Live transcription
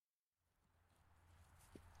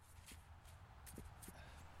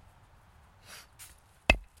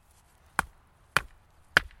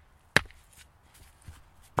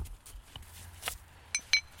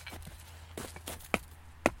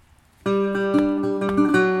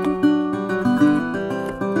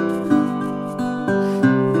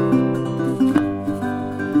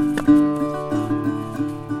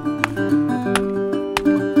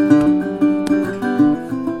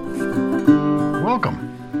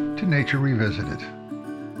Nature Revisited.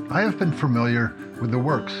 I have been familiar with the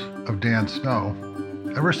works of Dan Snow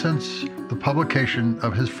ever since the publication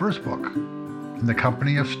of his first book, In the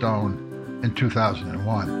Company of Stone, in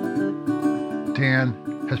 2001.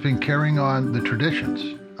 Dan has been carrying on the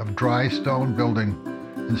traditions of dry stone building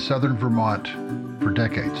in southern Vermont for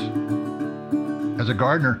decades. As a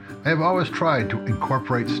gardener, I have always tried to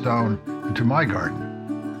incorporate stone into my garden,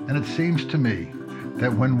 and it seems to me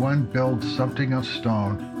that when one builds something of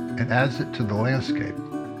stone and adds it to the landscape,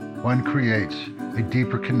 one creates a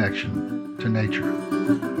deeper connection to nature.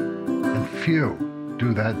 And few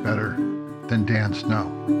do that better than Dan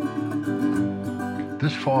Snow.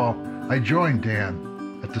 This fall, I joined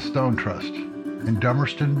Dan at the Stone Trust in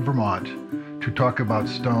Dummerston, Vermont, to talk about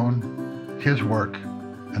stone, his work,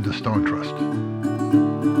 and the Stone Trust.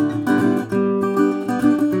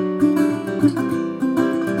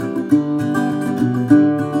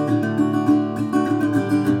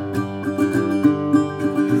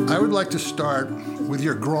 I would like to start with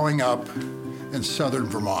your growing up in southern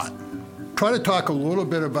Vermont. Try to talk a little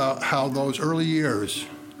bit about how those early years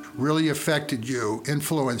really affected you,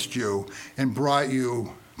 influenced you, and brought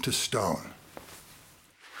you to stone.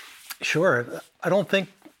 Sure. I don't think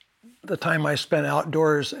the time I spent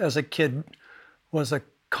outdoors as a kid was a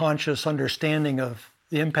conscious understanding of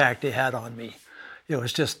the impact it had on me. It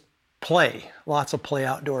was just play, lots of play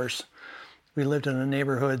outdoors. We lived in a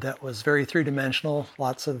neighborhood that was very three-dimensional,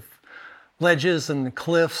 lots of ledges and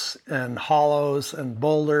cliffs and hollows and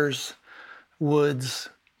boulders, woods.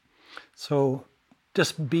 So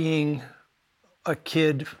just being a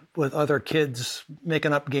kid with other kids,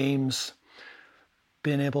 making up games,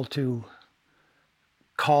 being able to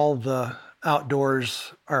call the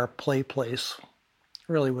outdoors our play place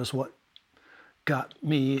really was what got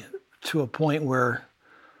me to a point where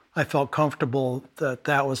I felt comfortable that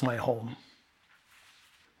that was my home.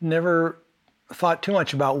 Never thought too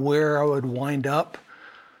much about where I would wind up.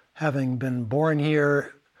 Having been born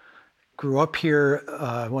here, grew up here,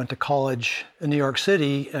 went to college in New York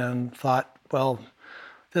City and thought, well,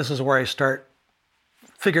 this is where I start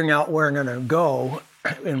figuring out where I'm going to go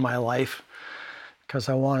in my life because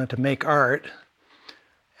I wanted to make art.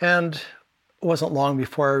 And it wasn't long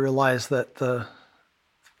before I realized that the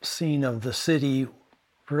scene of the city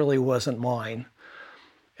really wasn't mine,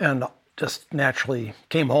 and just naturally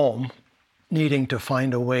came home needing to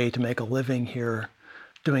find a way to make a living here,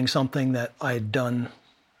 doing something that I'd done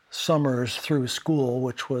summers through school,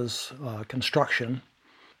 which was construction.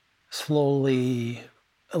 Slowly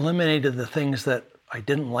eliminated the things that I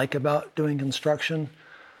didn't like about doing construction,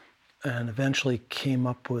 and eventually came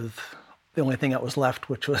up with the only thing that was left,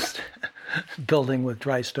 which was building with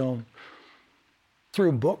dry stone.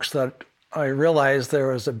 Through books that I realized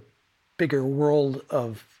there was a bigger world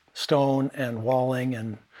of stone and walling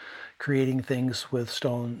and creating things with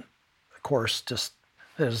stone. Of course, just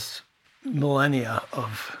there's millennia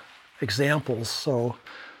of examples. So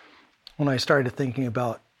when I started thinking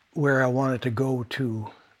about where I wanted to go to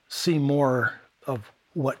see more of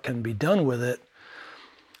what can be done with it,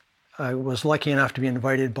 I was lucky enough to be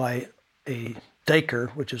invited by a diker,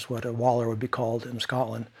 which is what a waller would be called in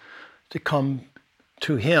Scotland, to come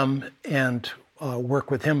to him and work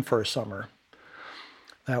with him for a summer.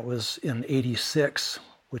 That was in '86,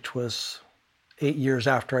 which was 8 years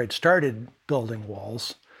after I'd started building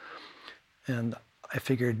walls. And I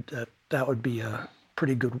figured that that would be a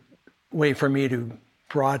pretty good way for me to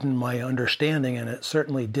broaden my understanding, and it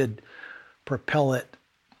certainly did propel it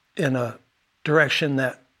in a direction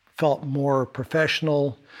that felt more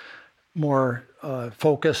professional, more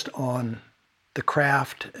focused on the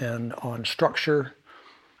craft and on structure.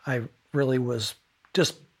 I really was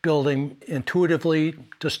just building intuitively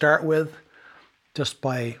to start with, just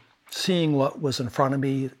by seeing what was in front of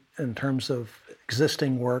me in terms of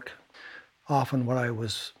existing work. Often what I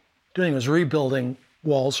was doing was rebuilding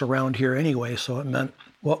walls around here anyway, so it meant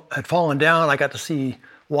what had fallen down, I got to see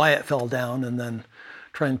why it fell down and then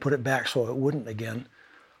try and put it back so it wouldn't again.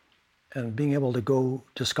 And being able to go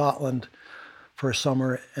to Scotland for a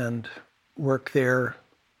summer and work there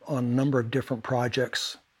on a number of different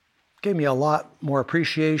projects gave me a lot more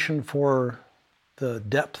appreciation for the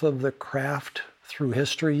depth of the craft through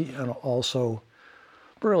history, and also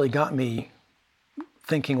really got me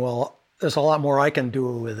thinking, well, there's a lot more I can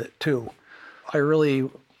do with it too. I really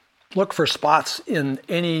looked for spots in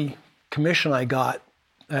any commission I got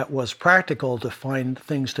that was practical to find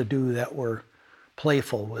things to do that were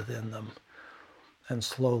playful within them. And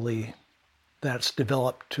slowly that's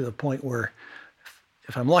developed to the point where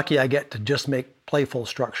if I'm lucky, I get to just make playful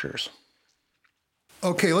structures.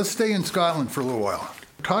 Okay, let's stay in Scotland for a little while.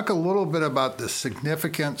 Talk a little bit about the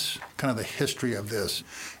significance, kind of the history of this.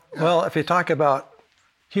 Well, if you talk about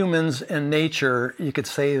humans and nature, you could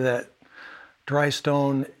say that dry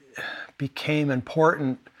stone became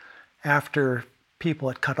important after people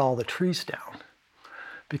had cut all the trees down.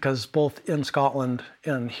 Because both in Scotland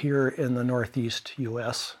and here in the Northeast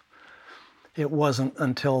US, it wasn't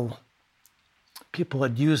until people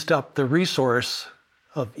had used up the resource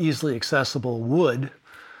of easily accessible wood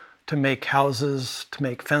to make houses, to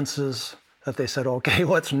make fences, that they said, okay,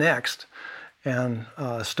 what's next? And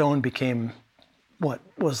stone became what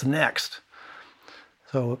was next.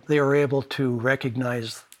 So they were able to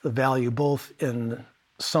recognize the value both in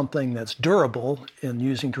something that's durable, in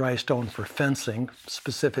using dry stone for fencing,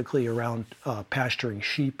 specifically around pasturing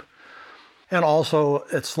sheep, and also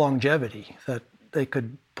its longevity, that they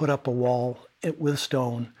could put up a wall with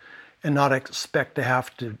stone and not expect to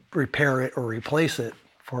have to repair it or replace it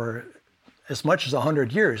for as much as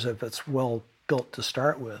 100 years if it's well built to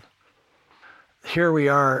start with. Here we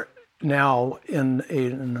are now in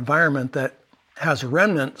an environment that has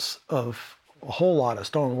remnants of a whole lot of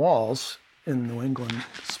stone walls in New England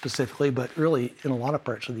specifically, but really in a lot of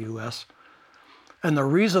parts of the US. And the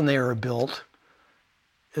reason they were built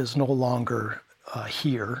is no longer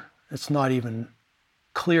here. It's not even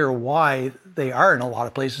clear why they are in a lot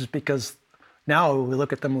of places, because now we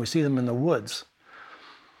look at them and we see them in the woods.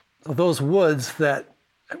 So those woods that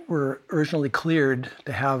were originally cleared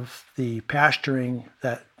to have the pasturing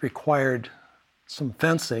that required some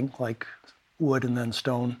fencing, like wood and then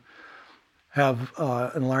stone, have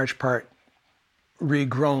in large part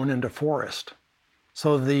regrown into forest.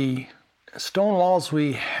 So the stone walls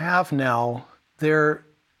we have now, their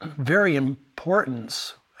very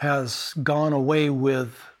importance has gone away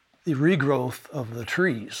with the regrowth of the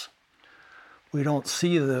trees. We don't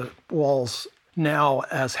see the walls now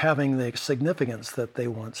as having the significance that they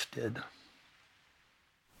once did.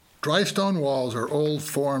 Dry stone walls are old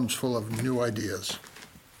forms full of new ideas.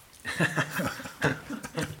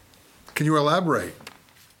 Can you elaborate?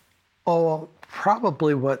 Oh, well,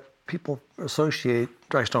 probably what people associate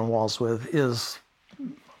dry stone walls with is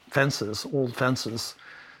fences, old fences.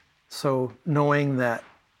 So knowing that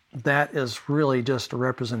that is really just a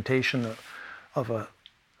representation of a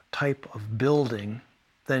type of building,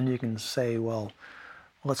 then you can say, well,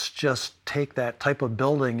 let's just take that type of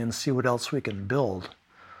building and see what else we can build.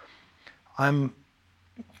 I'm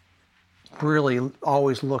really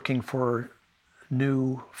always looking for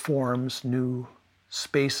new forms, new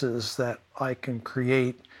spaces that I can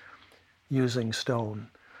create using stone.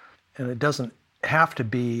 And it doesn't have to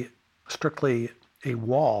be strictly a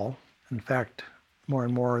wall. In fact, more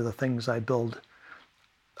and more of the things I build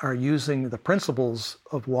are using the principles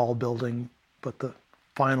of wall building, but the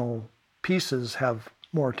final pieces have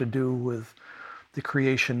more to do with the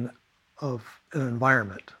creation of an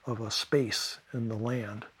environment, of a space in the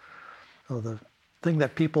land. So the thing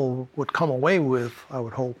that people would come away with, I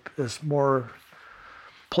would hope, is more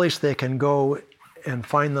place they can go and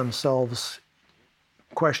find themselves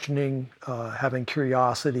questioning, having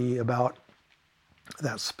curiosity about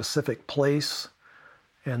that specific place,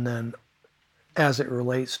 and then as it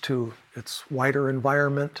relates to its wider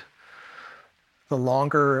environment, the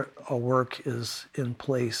longer a work is in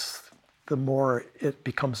place, the more it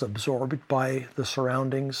becomes absorbed by the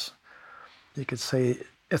surroundings. You could say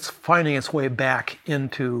it's finding its way back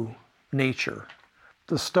into nature.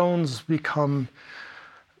 The stones become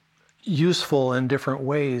useful in different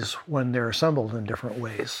ways when they're assembled in different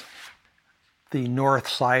ways. The north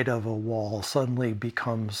side of a wall suddenly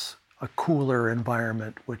becomes a cooler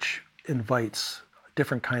environment, which invites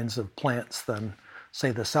different kinds of plants than,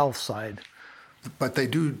 say, the south side. But they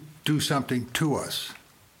do something to us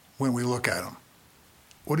when we look at them.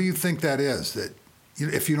 What do you think that is, that,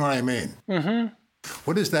 if you know what I mean? Mm-hmm.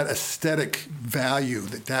 What is that aesthetic value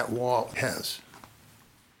that wall has?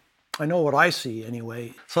 I know what I see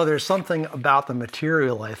anyway. So there's something about the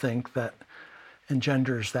material, I think, that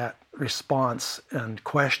engenders that response and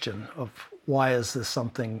question of why is this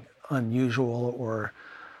something unusual or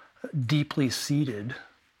deeply seated.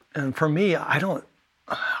 And for me, I don't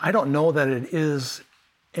know that it is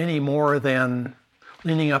any more than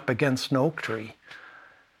leaning up against an oak tree.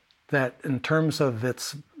 That in terms of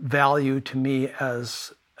its value to me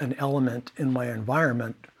as an element in my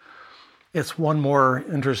environment, it's one more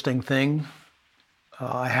interesting thing.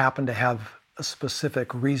 I happen to have a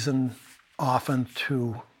specific reason often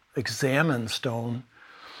to examine stone,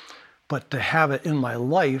 but to have it in my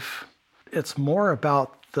life, it's more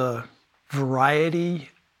about the variety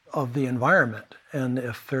of the environment. And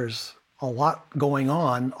if there's a lot going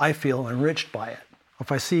on, I feel enriched by it.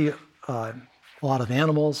 If I see a lot of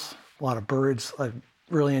animals, a lot of birds. I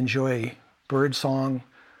really enjoy bird song.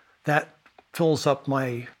 That fills up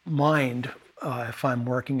my mind if I'm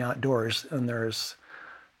working outdoors and there's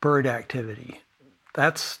bird activity.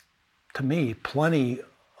 That's, to me, plenty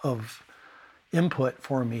of input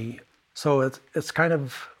for me. So it's kind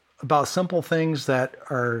of about simple things that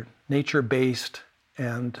are nature-based,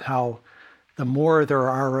 and how the more there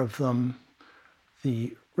are of them,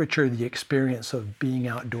 the richer the experience of being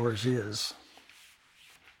outdoors is.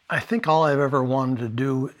 I think all I've ever wanted to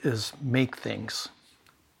do is make things.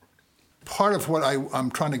 Part of what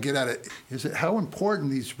I'm trying to get at it is that how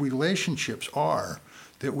important these relationships are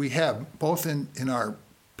that we have, both in our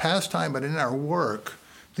pastime but in our work.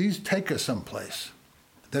 These take us someplace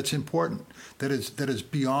that's important, that is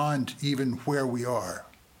beyond even where we are.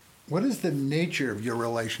 What is the nature of your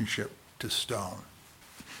relationship to stone?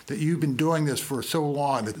 That you've been doing this for so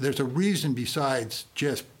long, that there's a reason besides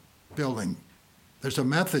just building. There's a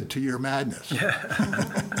method to your madness.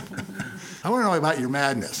 I want to know about your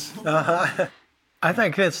madness. I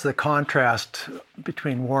think it's the contrast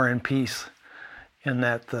between war and peace, in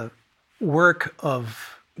that the work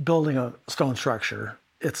of building a stone structure,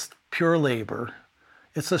 it's pure labor,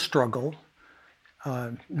 it's a struggle.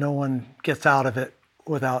 No one gets out of it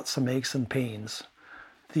without some aches and pains.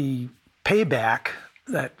 The payback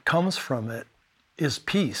that comes from it is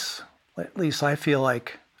peace. At least I feel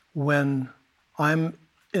like when I'm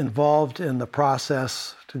involved in the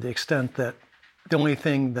process, to the extent that the only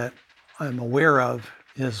thing that I'm aware of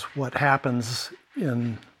is what happens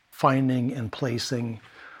in finding and placing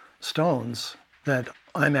stones, that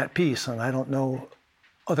I'm at peace, and I don't know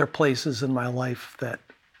other places in my life that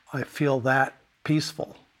I feel that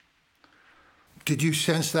peaceful. Did you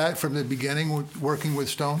sense that from the beginning working with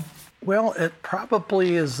stone? Well, it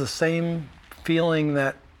probably is the same feeling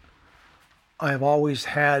that I've always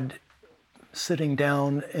had sitting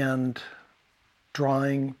down and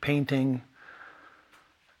drawing, painting.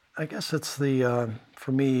 I guess it's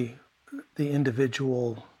for me, the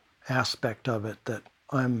individual aspect of it, that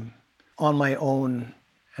I'm on my own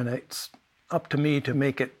and it's up to me to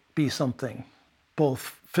make it be something,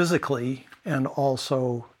 both physically and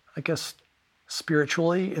also, I guess,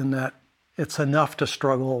 spiritually, in that it's enough to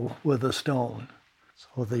struggle with a stone.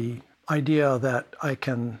 So the idea that I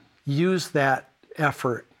can use that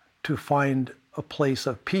effort to find a place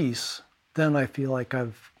of peace, then I feel like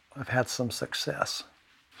I've had some success.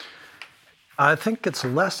 I think it's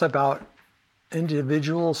less about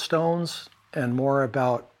individual stones and more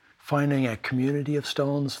about finding a community of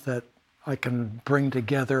stones that I can bring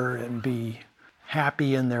together and be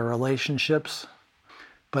happy in their relationships.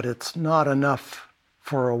 But it's not enough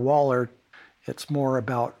for a Waller. It's more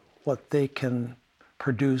about what they can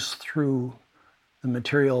produce through the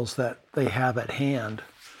materials that they have at hand.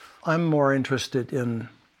 I'm more interested in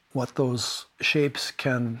what those shapes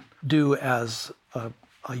can do as a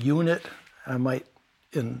unit. I might,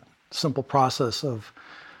 in simple process of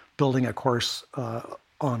building a course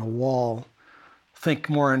on a wall, think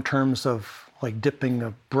more in terms of like dipping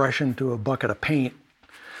a brush into a bucket of paint.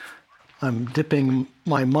 I'm dipping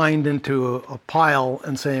my mind into a pile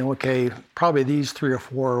and saying, okay, probably these 3 or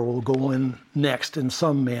 4 will go in next in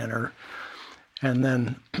some manner, and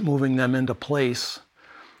then moving them into place.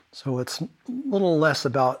 So it's a little less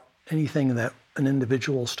about anything that an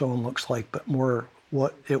individual stone looks like, but more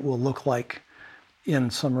what it will look like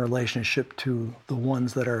in some relationship to the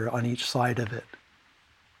ones that are on each side of it.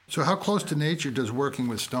 So how close to nature does working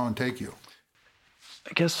with stone take you?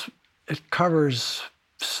 I guess it covers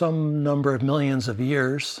some number of millions of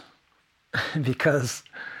years, because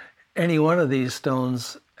any one of these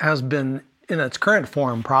stones has been in its current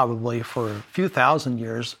form probably for a few thousand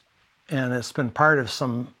years, and it's been part of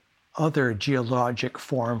some other geologic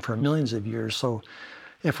form for millions of years. So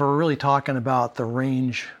if we're really talking about the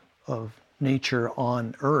range of nature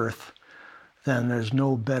on Earth, then there's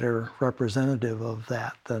no better representative of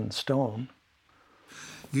that than stone.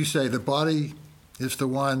 You say the body is the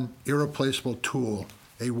one irreplaceable tool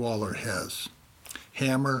a Waller has.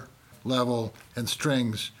 Hammer, level, and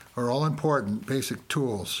strings are all important basic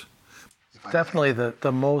tools. Definitely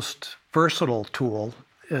the most versatile tool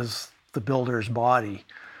is the builder's body,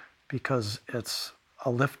 because it's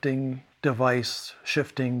a lifting device,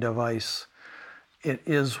 shifting device. It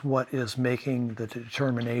is what is making the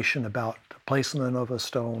determination about the placement of a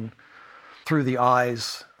stone through the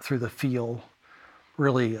eyes, through the feel.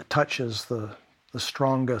 Really touches the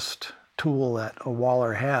strongest tool that a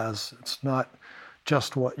Waller has. It's not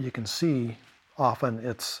just what you can see. Often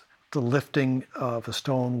it's the lifting of a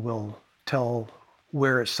stone will tell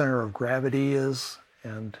where its center of gravity is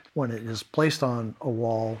And when it is placed on a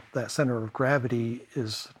wall, that center of gravity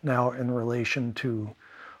is now in relation to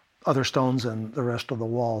other stones and the rest of the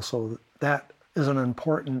wall. So that is an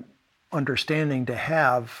important understanding to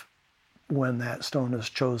have when that stone is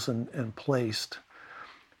chosen and placed.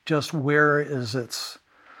 Just where is its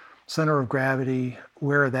center of gravity,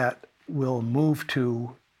 where that will move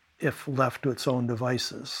to if left to its own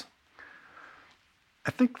devices.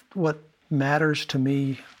 I think what matters to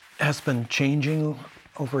me has been changing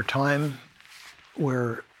over time,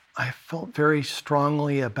 where I felt very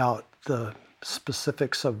strongly about the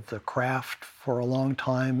specifics of the craft for a long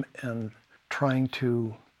time and trying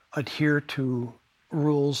to adhere to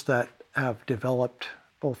rules that have developed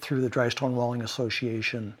both through the Dry Stone Walling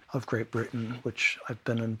Association of Great Britain, which I've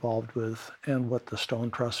been involved with, and what the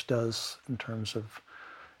Stone Trust does in terms of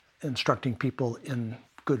instructing people in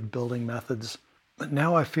good building methods. But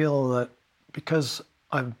now I feel that because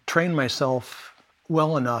I've trained myself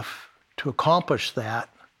well enough to accomplish that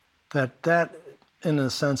in a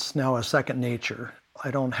sense now is second nature.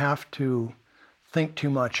 I don't have to think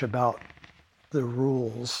too much about the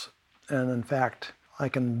rules. And in fact, I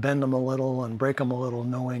can bend them a little and break them a little,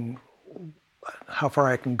 knowing how far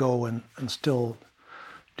I can go and still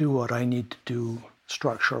do what I need to do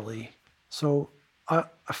structurally. So I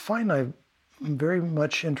find I'm very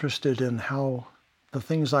much interested in how the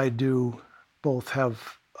things I do both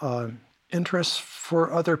have interests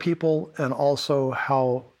for other people and also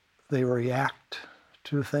how they react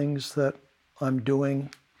to things that I'm doing.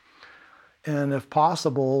 And if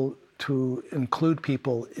possible, to include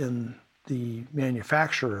people in the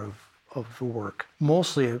manufacture of the work,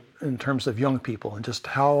 mostly in terms of young people, and just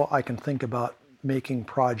how I can think about making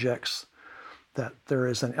projects that there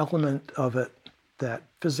is an element of it that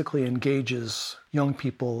physically engages young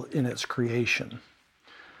people in its creation.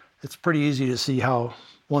 It's pretty easy to see how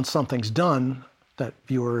once something's done, that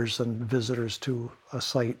viewers and visitors to a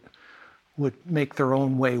site would make their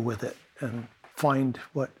own way with it and find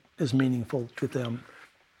what is meaningful to them.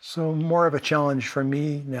 So more of a challenge for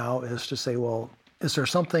me now is to say, well, is there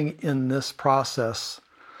something in this process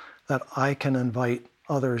that I can invite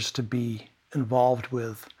others to be involved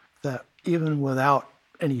with that even without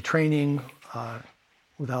any training,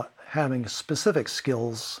 without having specific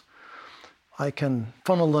skills, I can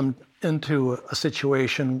funnel them into a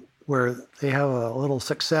situation where they have a little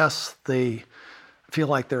success, they feel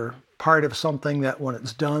like they're part of something that when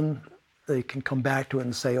it's done, they can come back to it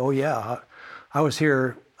and say, oh yeah, I was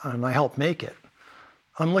here and I helped make it.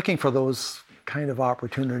 I'm looking for those kind of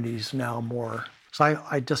opportunities now more. So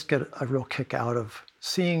I just get a real kick out of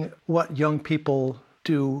seeing what young people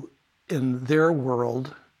do in their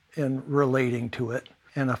world and relating to it.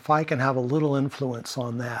 And if I can have a little influence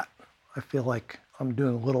on that, I feel like I'm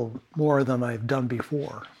doing a little more than I've done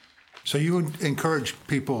before. So you would encourage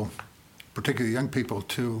people, particularly young people,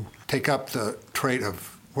 to take up the trait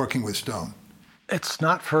of working with stone? It's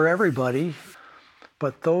not for everybody,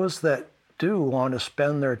 but those that do want to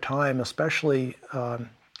spend their time, especially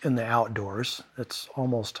in the outdoors, it's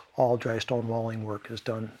almost all dry stone walling work is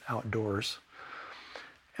done outdoors,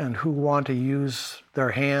 and who want to use their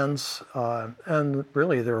hands and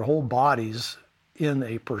really their whole bodies in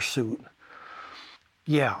a pursuit.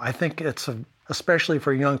 Yeah, I think it's especially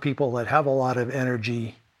for young people that have a lot of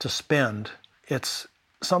energy to spend, it's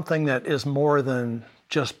something that is more than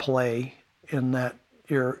just play, in that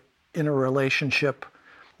you're in a relationship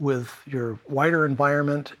with your wider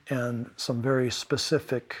environment and some very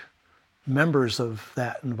specific members of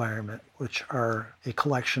that environment, which are a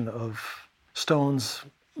collection of stones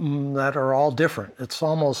that are all different. It's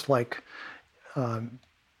almost like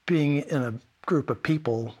being in a group of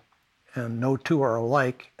people and no two are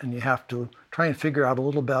alike, and you have to try and figure out a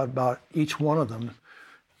little bit about each one of them.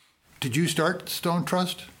 Did you start Stone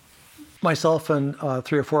Trust? Myself and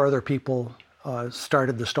 3 or 4 other people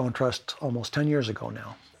started the Stone Trust almost 10 years ago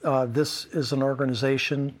now. This is an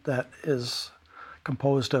organization that is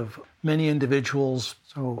composed of many individuals,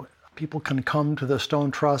 so people can come to the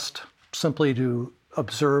Stone Trust simply to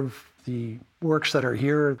observe the works that are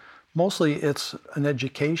here. Mostly it's an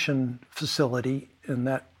education facility in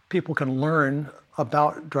that people can learn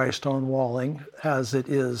about dry stone walling, as it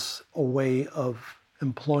is a way of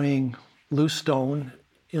employing loose stone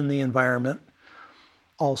in the environment.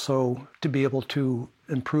 Also to be able to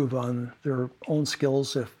improve on their own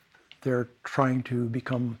skills if they're trying to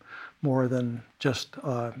become more than just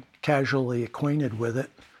casually acquainted with it.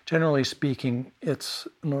 Generally speaking, it's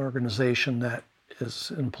an organization that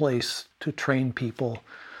is in place to train people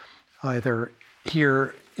either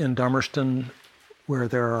here in Dummerston, where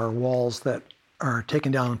there are walls that are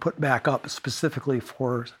taken down and put back up specifically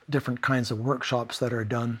for different kinds of workshops that are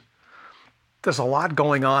done. There's a lot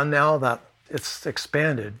going on now that it's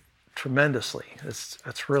expanded tremendously.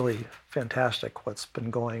 It's really fantastic what's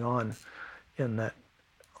been going on, in that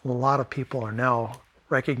a lot of people are now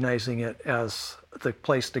recognizing it as the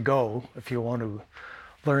place to go if you want to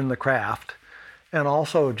learn the craft, and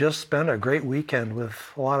also just spend a great weekend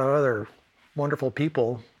with a lot of other wonderful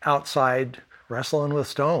people outside wrestling with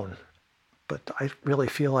stone. But I really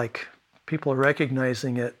feel like people are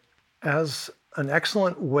recognizing it as an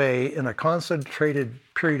excellent way in a concentrated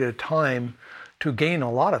period of time to gain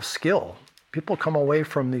a lot of skill. People come away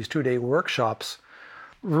from these 2-day workshops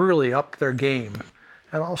really up their game,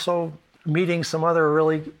 and also meeting some other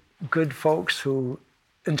really good folks who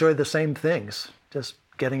enjoy the same things, just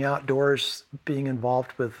getting outdoors, being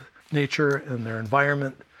involved with nature and their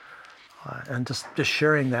environment, and just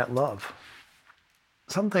sharing that love.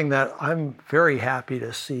 Something that I'm very happy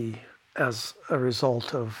to see as a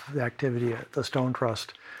result of the activity at the Stone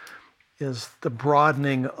Trust is the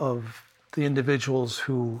broadening of the individuals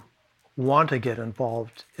who want to get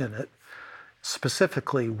involved in it,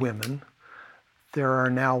 specifically women. There are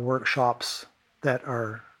now workshops that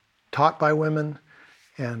are taught by women,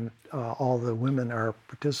 and all the women are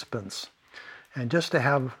participants. And just to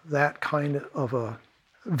have that kind of a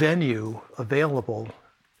venue available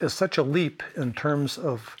is such a leap in terms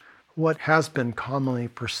of what has been commonly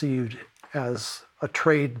perceived as a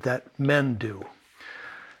trade that men do.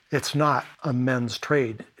 It's not a men's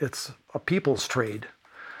trade, it's a people's trade.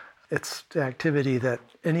 It's the activity that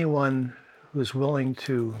anyone who's willing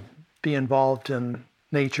to be involved in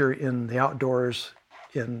nature, in the outdoors,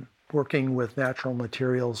 in working with natural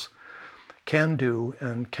materials can do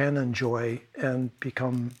and can enjoy and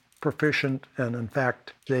become proficient, and in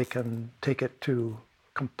fact they can take it to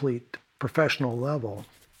complete professional level.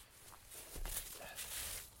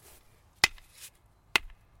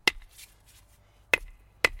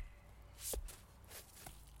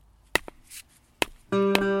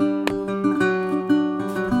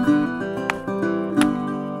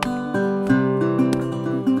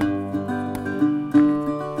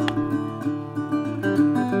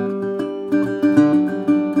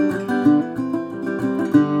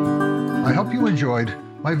 I hope you enjoyed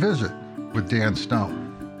my visit with Dan Stone.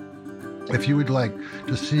 If you would like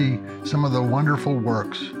to see some of the wonderful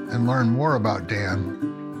works and learn more about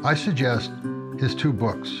Dan, I suggest his 2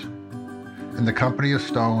 books, In the Company of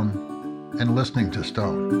Stone and Listening to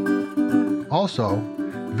Stone. Also,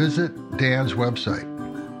 visit Dan's website,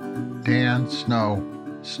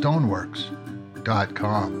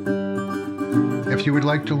 dansnowstoneworks.com. If you would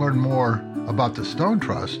like to learn more about the Stone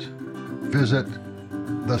Trust, visit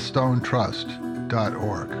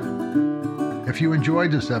thestonetrust.org. If you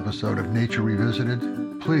enjoyed this episode of Nature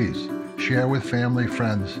Revisited, please share with family,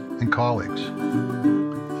 friends, and colleagues.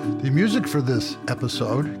 The music for this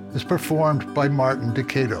episode is performed by Martin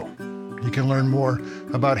Decato. You can learn more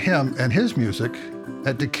about him and his music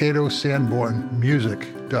at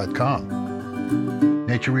decatosanbornmusic.com.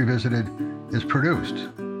 Nature Revisited is produced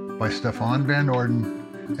by Stefan Van Orden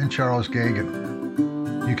and Charles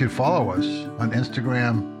Gagan. You can follow us on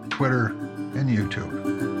Instagram, Twitter, and YouTube.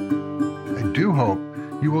 I do hope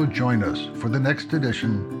you will join us for the next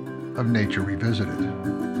edition of Nature Revisited.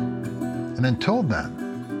 And until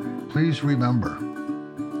then, please remember,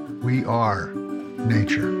 we are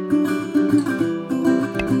nature.